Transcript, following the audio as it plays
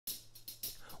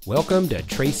Welcome to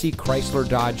Tracy Chrysler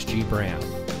Dodge Jeep Ram.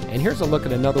 And here's a look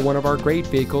at another one of our great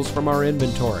vehicles from our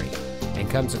inventory. And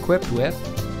comes equipped with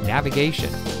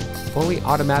navigation, fully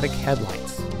automatic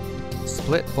headlights,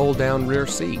 split fold-down rear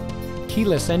seat,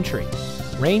 keyless entry,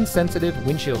 rain-sensitive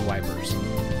windshield wipers,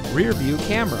 rear view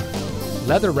camera,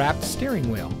 leather-wrapped steering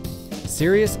wheel,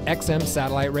 Sirius XM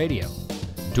satellite radio,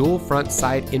 dual front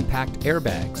side impact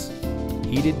airbags,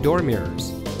 heated door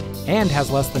mirrors, and has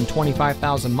less than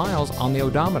 25,000 miles on the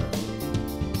odometer.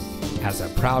 As a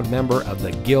proud member of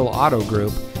the Gill Auto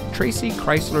Group, Tracy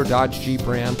Chrysler Dodge Jeep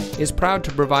Ram is proud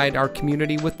to provide our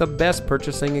community with the best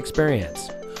purchasing experience.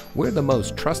 We're the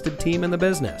most trusted team in the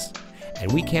business,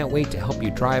 and we can't wait to help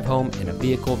you drive home in a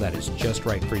vehicle that is just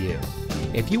right for you.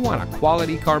 If you want a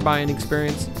quality car buying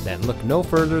experience, then look no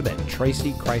further than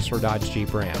Tracy Chrysler Dodge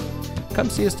Jeep Ram. Come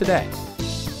see us today.